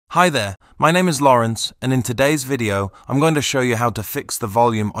Hi there, my name is Lawrence, and in today's video I'm going to show you how to fix the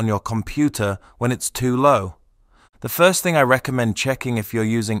volume on your computer when it's too low. The first thing I recommend checking if you're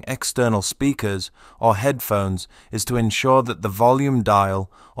using external speakers or headphones is to ensure that the volume dial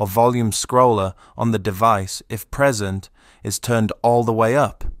or volume scroller on the device, if present, is turned all the way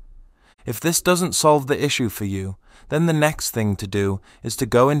up. If this doesn't solve the issue for you, then the next thing to do is to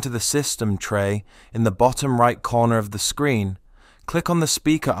go into the system tray in the bottom right corner of the screen, click on the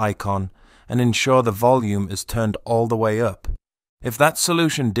speaker icon, and ensure the volume is turned all the way up. If that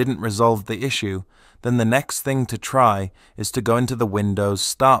solution didn't resolve the issue, then the next thing to try is to go into the Windows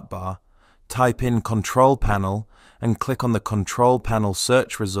Start bar, type in Control Panel, and click on the Control Panel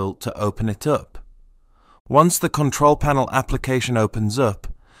search result to open it up. Once the Control Panel application opens up,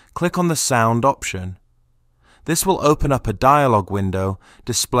 click on the Sound option. This will open up a dialog window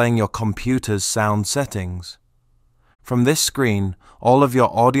displaying your computer's sound settings. From this screen, all of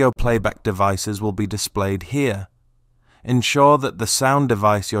your audio playback devices will be displayed here. Ensure that the sound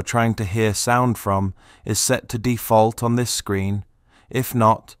device you're trying to hear sound from is set to default on this screen. If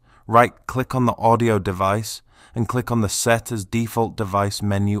not, right-click on the audio device and click on the Set as Default Device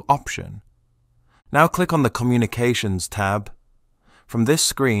menu option. Now click on the Communications tab. From this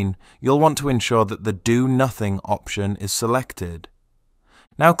screen, you'll want to ensure that the Do Nothing option is selected.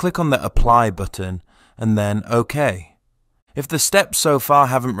 Now click on the Apply button and then OK. If the steps so far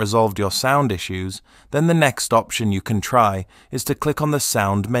haven't resolved your sound issues, then the next option you can try is to click on the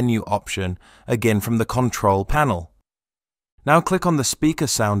Sound menu option, again from the Control Panel. Now click on the speaker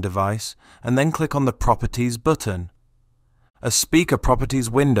sound device and then click on the Properties button. A speaker properties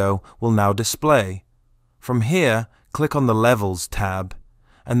window will now display. From here, click on the Levels tab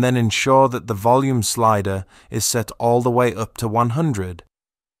and then ensure that the volume slider is set all the way up to 100.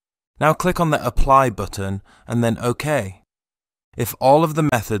 Now click on the Apply button and then OK. If all of the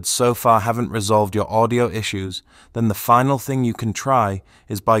methods so far haven't resolved your audio issues, then the final thing you can try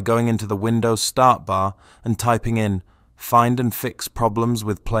is by going into the Windows Start bar and typing in Find and Fix Problems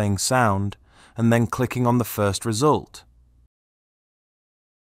with Playing Sound, and then clicking on the first result.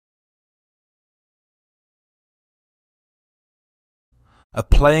 A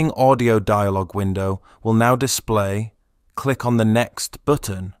playing audio dialog window will now display. Click on the Next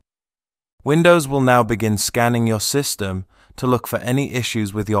button. Windows will now begin scanning your system to look for any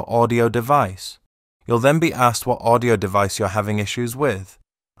issues with your audio device. You'll then be asked what audio device you're having issues with.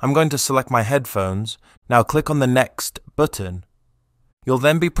 I'm going to select my headphones. Now click on the Next button. You'll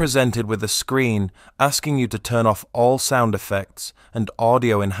then be presented with a screen asking you to turn off all sound effects and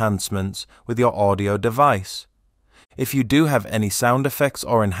audio enhancements with your audio device. If you do have any sound effects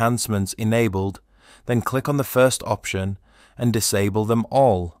or enhancements enabled, then click on the first option and disable them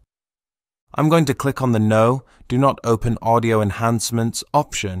all. I'm going to click on the No, Do Not Open Audio Enhancements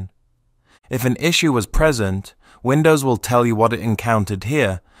option. If an issue was present, Windows will tell you what it encountered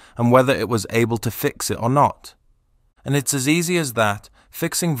here and whether it was able to fix it or not. And it's as easy as that.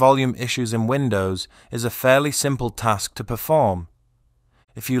 Fixing volume issues in Windows is a fairly simple task to perform.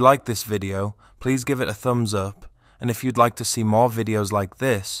 If you like this video, please give it a thumbs up, and if you'd like to see more videos like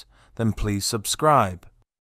this, then please subscribe.